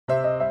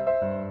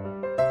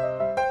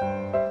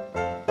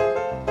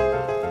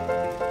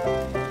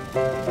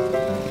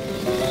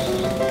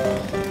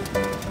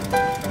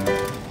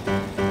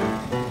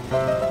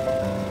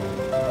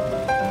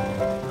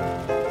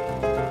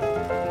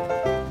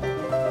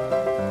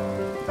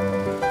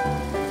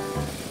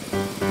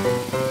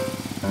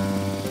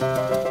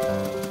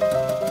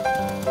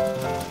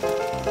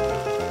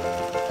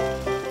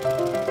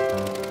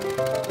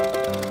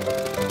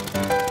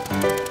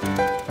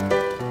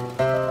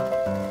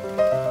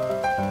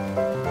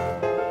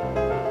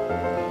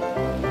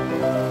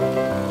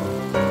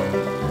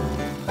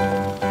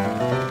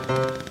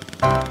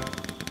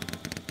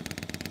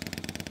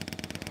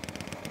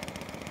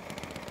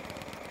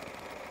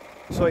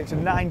So it's a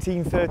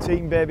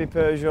 1913 baby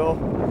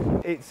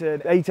Peugeot. It's an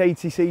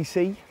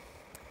 880cc,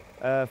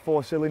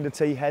 4-cylinder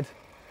T-head,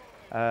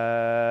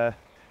 and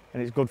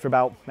it's good for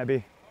about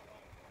maybe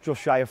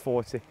just shy of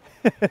 40,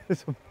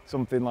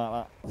 something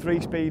like that.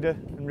 3-speeder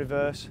and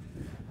reverse,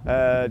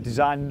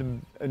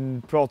 designed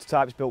and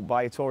prototypes built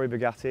by Ettore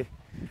Bugatti,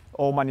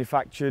 all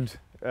manufactured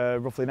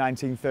roughly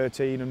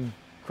 1913 and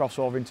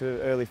crossover into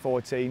early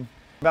 14.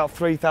 About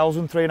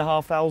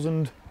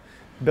 3,500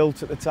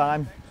 built at the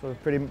time, so a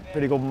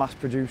pretty good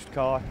mass-produced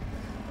car.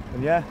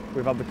 And yeah,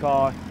 we've had the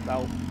car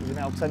about, is it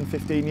now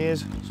 10-15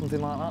 years, something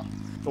like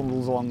that.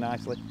 Bundles along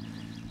nicely.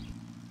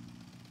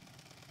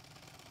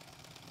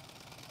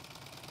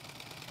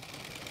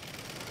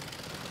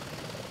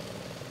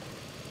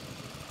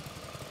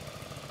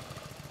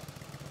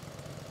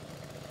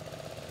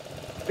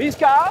 This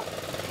car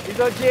is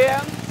a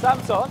GM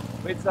Samson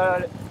with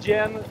a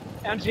GM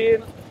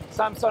engine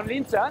Samson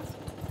License,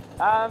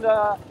 and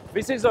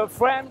this is a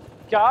friend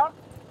car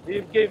he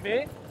gave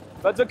me,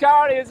 but the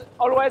car is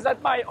always at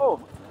my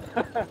home.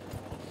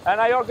 And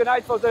I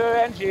organize for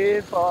the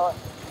engine,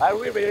 I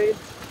rebuild,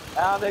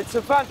 and it's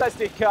a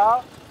fantastic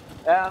car,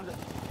 and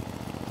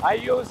I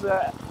use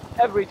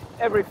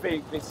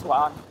everything this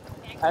one,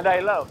 and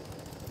I love it.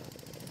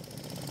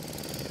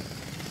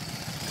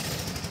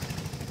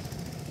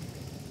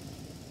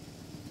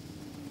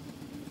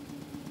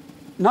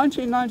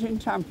 1919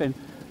 Tamplin,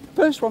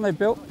 first one they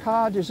built,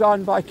 car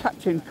designed by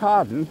Captain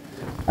Carden,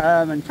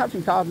 and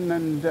Captain Carden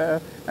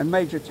and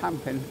Major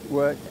Tamplin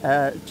worked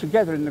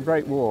together in the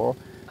Great War.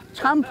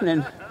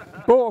 Tamplin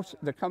bought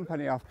the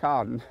company off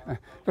Carden,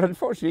 but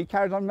unfortunately he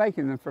carried on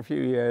making them for a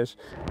few years.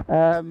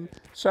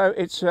 So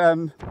it's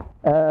got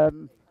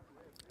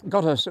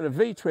a sort of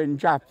V-twin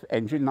Jap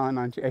engine,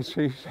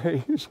 998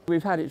 cc's.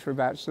 We've had it for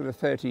about sort of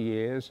 30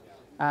 years.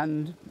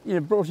 And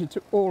brought it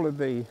to all of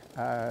the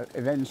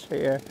events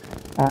here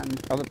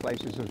and other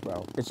places as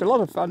well. It's a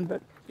lot of fun,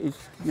 but it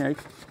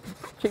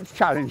keeps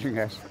challenging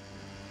us.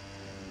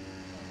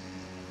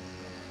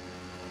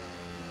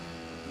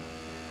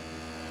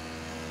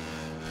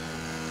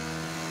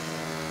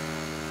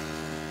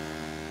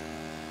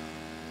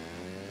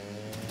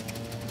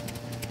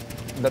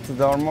 That's a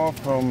Dormo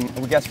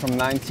we guess from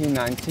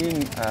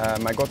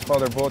 1919. My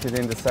godfather bought it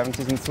in the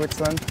 70s in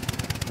Switzerland.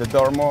 The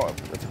Dormo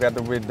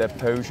together with the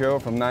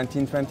Peugeot from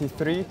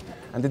 1923,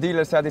 and the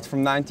dealer said it's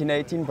from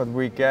 1918, but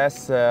we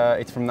guess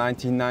it's from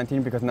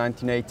 1919 because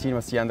 1918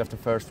 was the end of the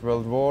First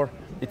World War.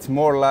 It's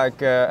more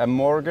like a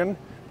Morgan,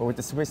 but with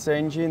the Swiss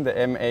engine, the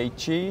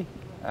MHE,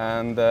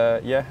 and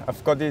yeah,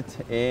 I've got it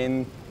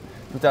in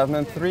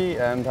 2003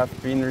 and have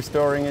been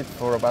restoring it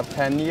for about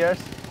 10 years,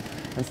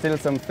 and still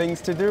some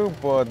things to do,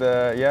 but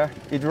yeah,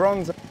 it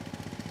runs.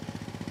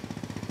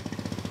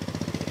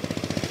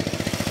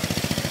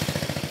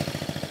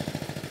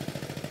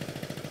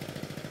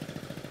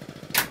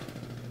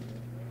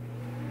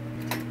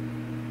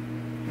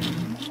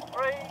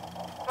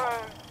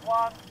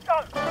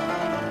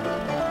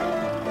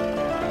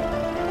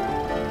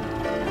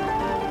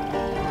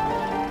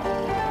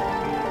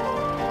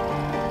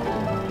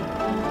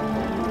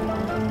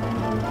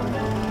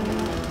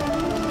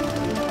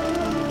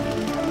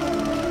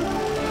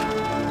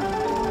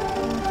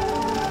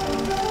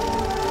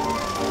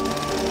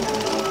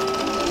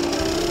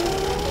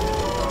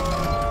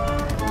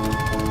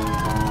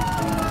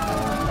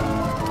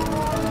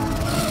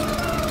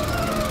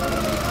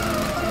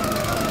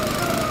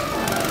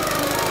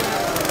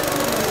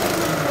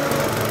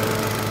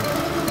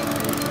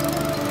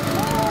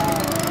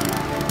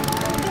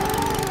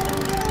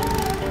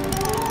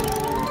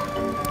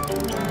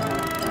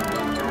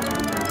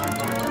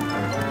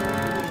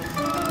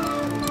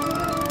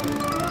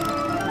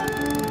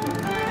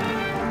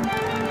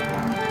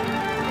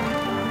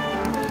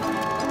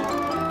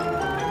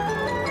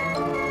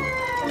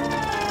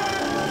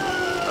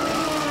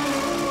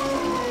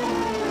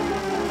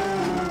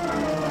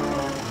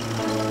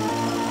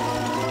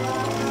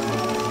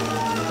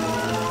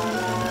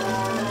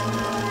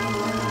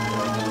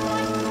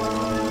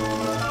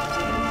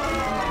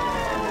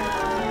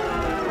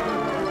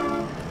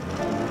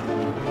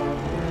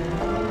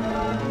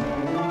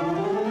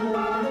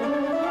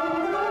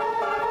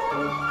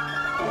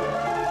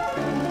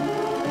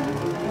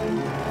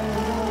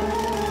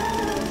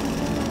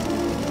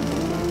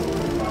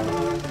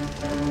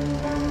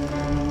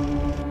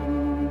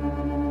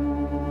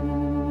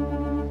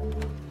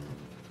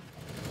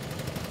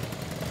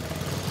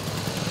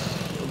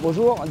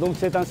 Bonjour, donc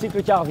c'est un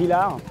cyclecar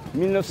Villard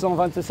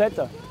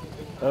 1927.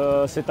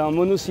 C'est un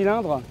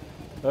monocylindre,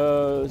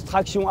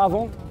 traction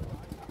avant.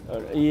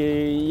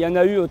 Il y en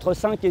a eu entre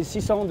 5 et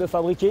 600 de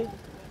fabriqués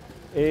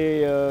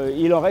et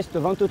il en reste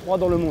 23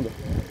 dans le monde.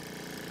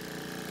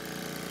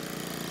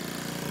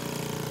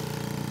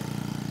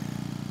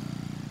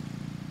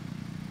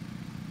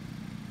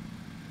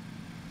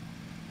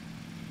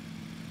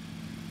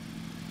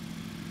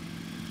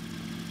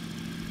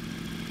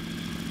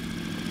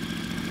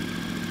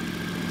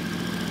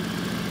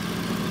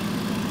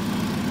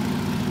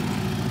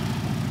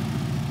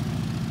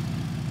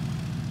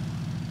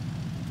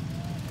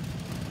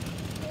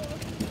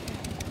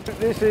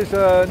 This is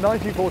a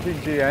 1914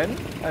 GN,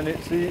 and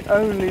it's the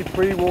only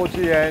pre-war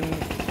GN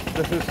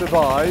that has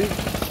survived.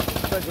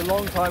 Spent a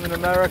long time in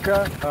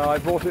America. I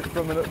bought it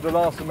from the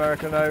last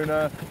American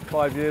owner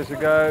 5 years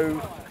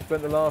ago.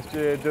 Spent the last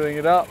year doing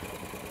it up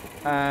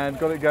and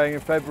got it going in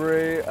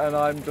February, and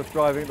I'm just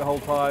driving it the whole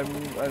time,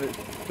 and it's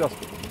just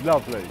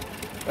lovely.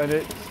 And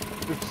it's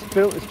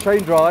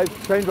chain drive,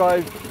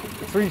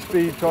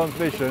 3-speed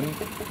transmission,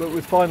 but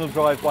with final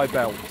drive by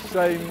belt.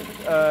 Same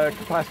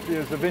capacity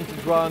as the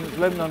vintage one,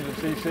 1100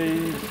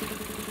 cc's,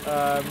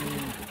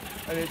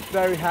 and it's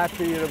very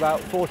happy at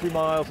about 40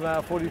 miles an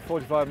hour,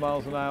 40-45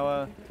 miles an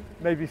hour,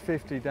 maybe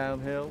 50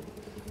 downhill.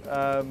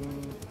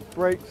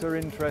 Brakes are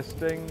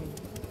interesting,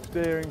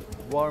 steering,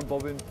 wire and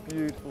bobbin,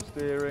 beautiful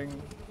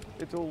steering,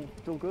 it's all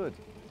good.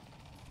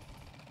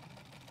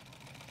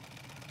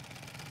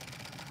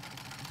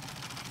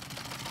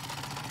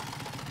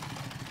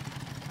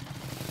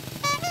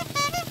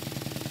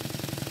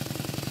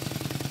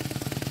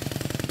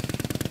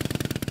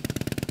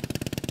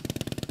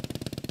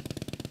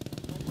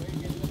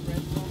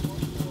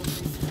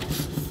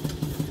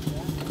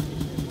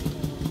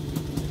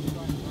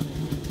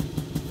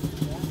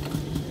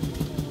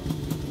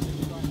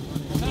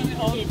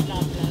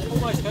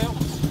 Almost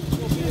helps.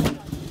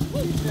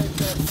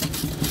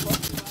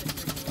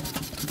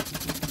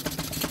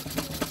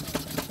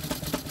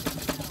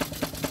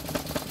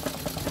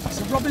 It's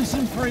a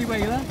Robinson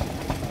three-wheeler.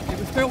 It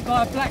was built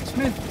by a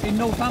blacksmith in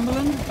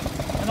Northumberland,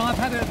 and I've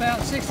had it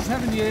about 6 or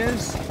 7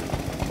 years,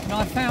 and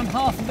I've found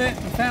half of it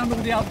and found all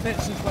the other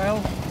bits as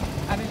well,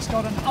 and it's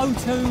got an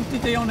O2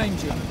 Didion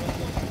engine.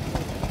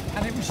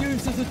 And it was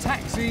used as a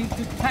taxi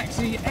to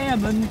taxi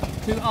airmen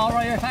to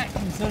RAF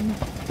Atkinson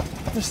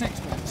for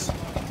sixpence.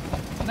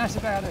 And that's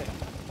about it.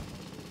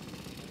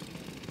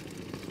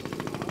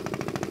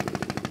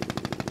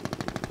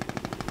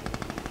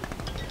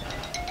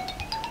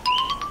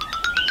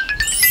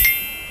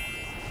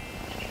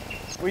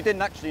 We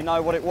didn't actually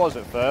know what it was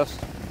at first,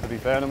 to be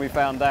fair, and we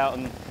found out,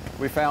 and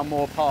we found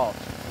more parts.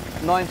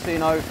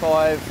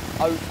 1905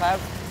 OTAV,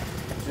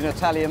 it's an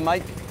Italian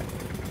make,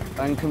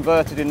 and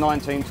converted in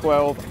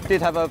 1912.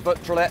 Did have a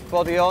Buttrolette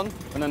body on,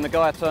 and then the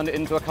guy turned it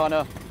into a kind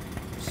of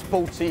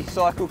sporty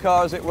cycle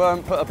car, as it were,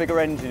 and put a bigger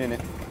engine in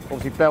it.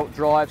 Obviously belt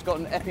drives, got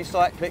an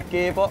epicyclic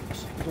gearbox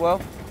as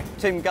well.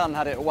 Tim Gunn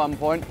had it at one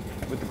point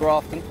with the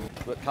Grafton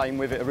that came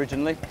with it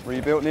originally,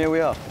 rebuilt, and here we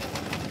are.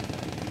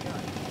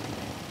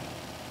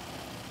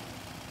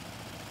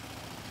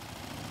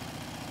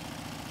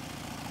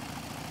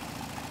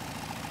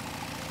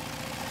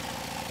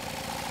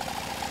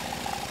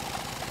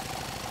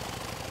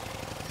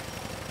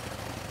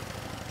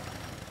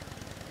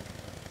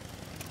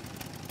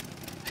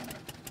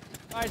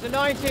 It's a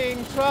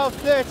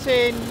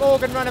 1912-13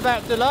 Morgan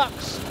Runabout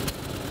Deluxe.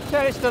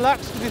 Tell it's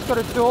Deluxe because it's got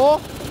a door.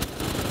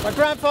 My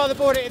grandfather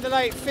bought it in the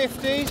late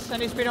 50s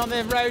and it's been on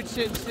the road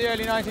since the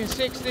early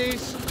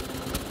 1960s.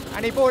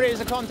 And he bought it as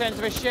the contents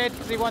of a shed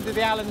because he wanted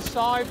the Allen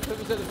scythe that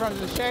was at the front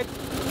of the shed.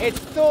 It's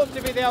thought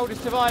to be the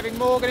oldest surviving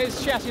Morgan.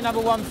 It's chassis number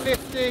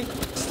 150.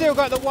 Still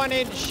got the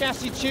 1-inch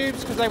chassis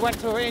tubes because they went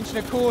to 1.25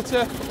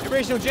 inches.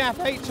 Original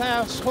Jap 8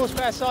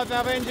 horsepower side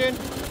valve engine.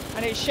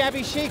 And it's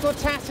shabby chic or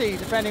tatty,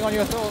 depending on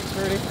your thoughts,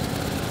 really.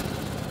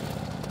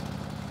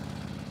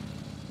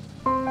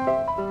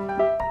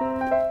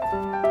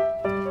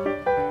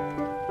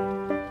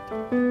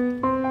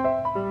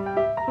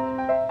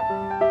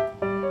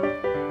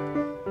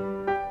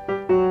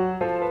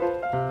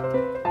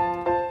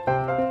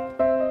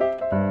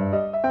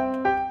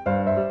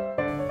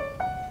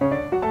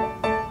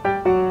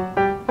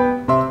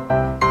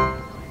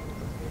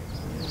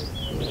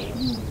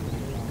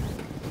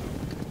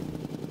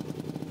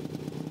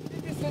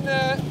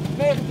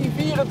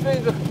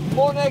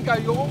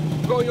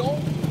 Monet-Goyon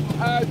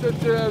uit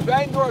het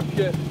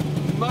wijndorpje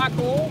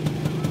Makel.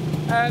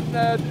 En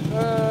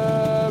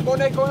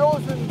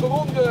Monet-Goyon is een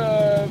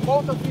beroemde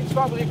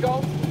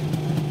motorfietsfabrikant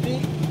die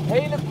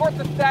hele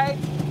korte tijd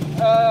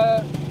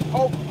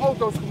ook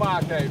auto's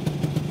gemaakt heeft.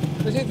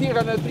 Er zit hier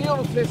een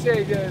 300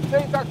 cc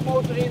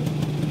tweetaktmotor in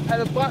en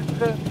een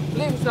prachtige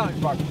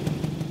levensversnellingsbak.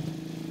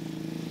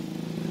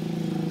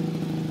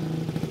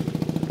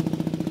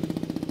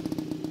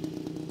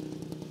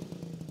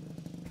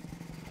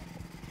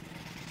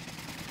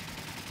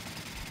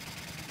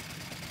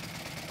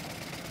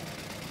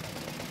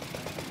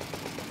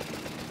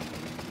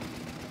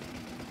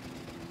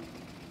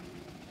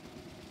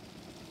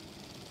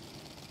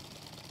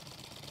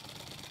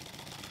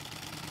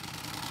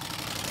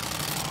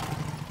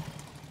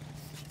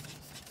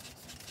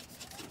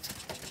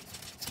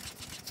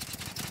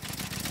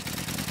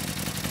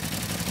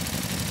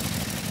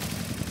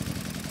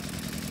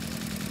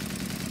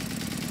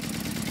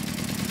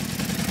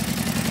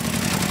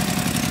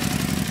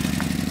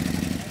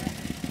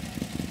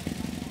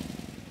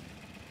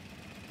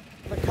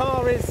 The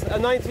car is a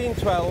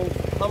 1912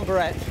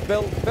 Humberette,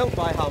 built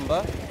by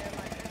Humber.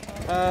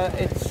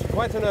 It's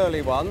quite an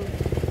early one,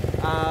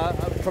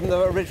 from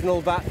the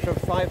original batch of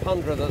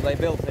 500 that they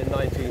built in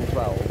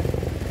 1912.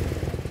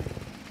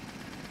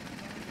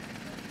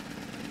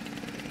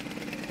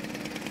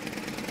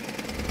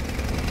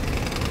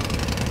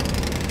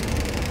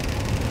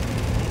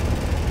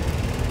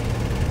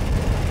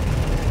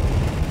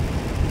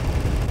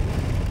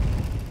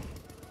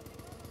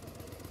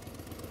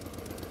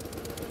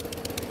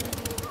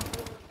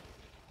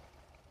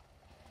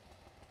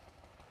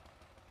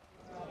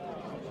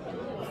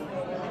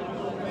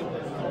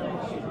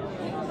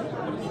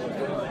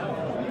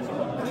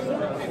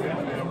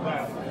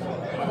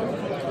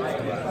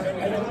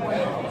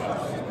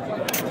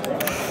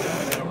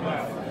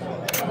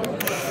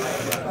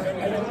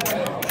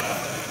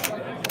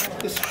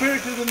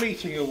 Spirit of the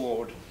Meeting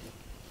Award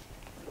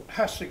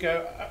has to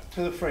go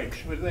to the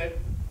French with their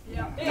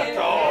singing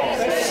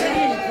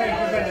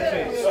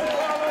capabilities.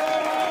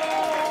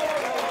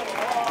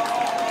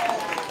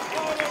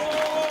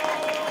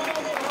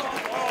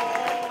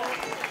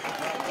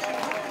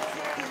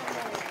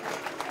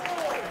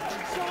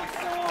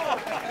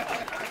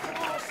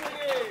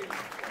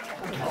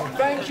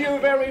 Thank you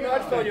very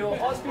much for your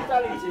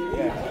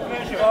hospitality,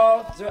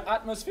 for the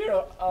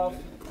atmosphere of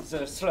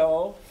the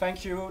slow.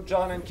 Thank you,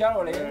 John and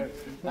Caroline. And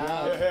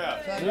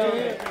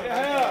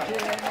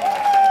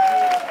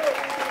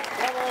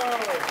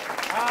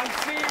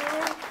see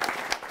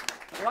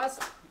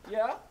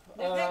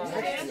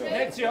you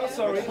next year,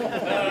 sorry.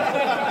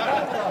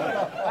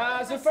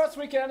 The first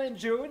weekend in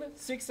June,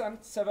 6 and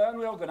 7,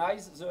 we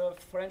organize the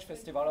French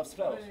Festival of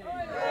Slowth.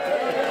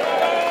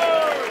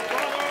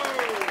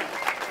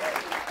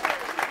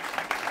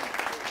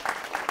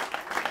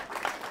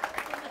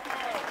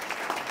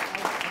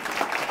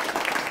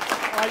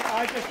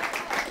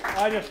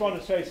 I just want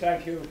to say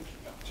thank you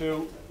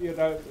to,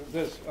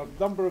 there's a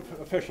number of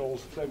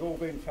officials, they've all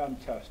been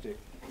fantastic.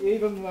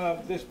 Even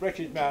this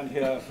British man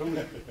here, whose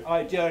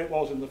idea it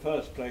was in the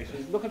first place,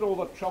 look at all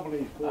the trouble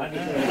he's caused.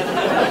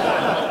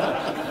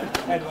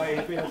 Anyway,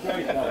 he's been a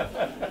great help.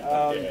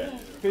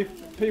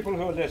 People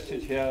who are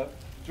listed here,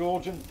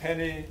 George and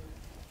Penny,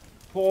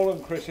 Paul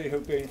and Chrissy,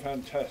 who've been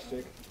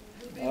fantastic.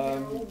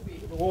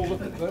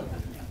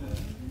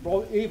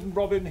 Even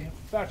Robin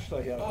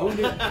Batchelor here.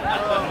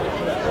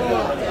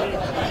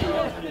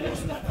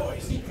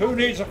 Who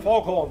needs a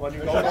foghorn when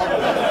you've got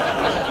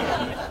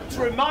one? It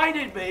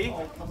reminded me,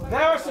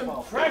 there are some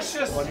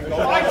precious items.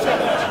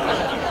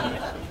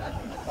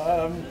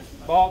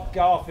 Mark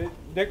Garfitt,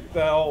 Nick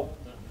Bell,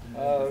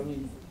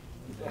 the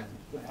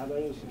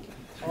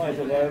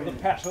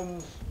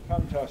patterns,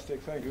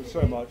 fantastic. Thank you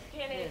so much.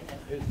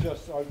 It's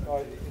just,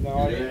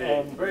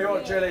 Very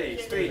hot jelly,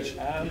 speech.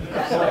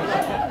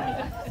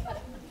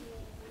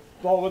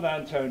 Bob and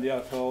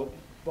Antonia,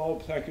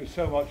 Bob, thank you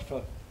so much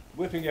for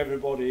whipping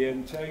everybody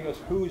in, telling us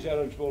who's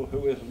eligible,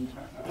 who isn't,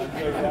 and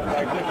doing that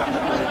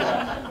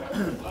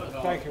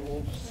magnificently. Thank you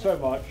all so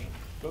much,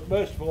 but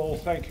most of all,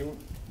 thank you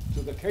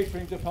to the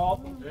catering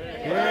department.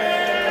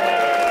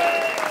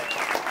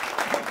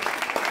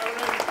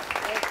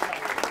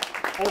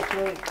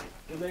 Also,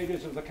 the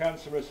ladies of the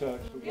Cancer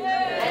Research.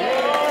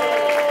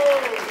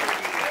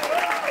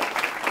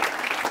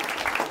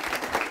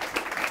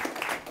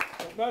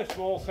 But most of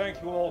all,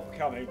 thank you all for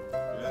coming.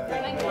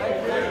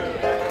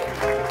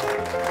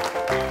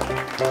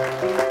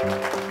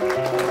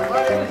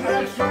 Ladies,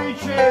 let's 3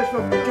 cheers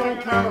for John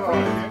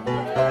Caroline.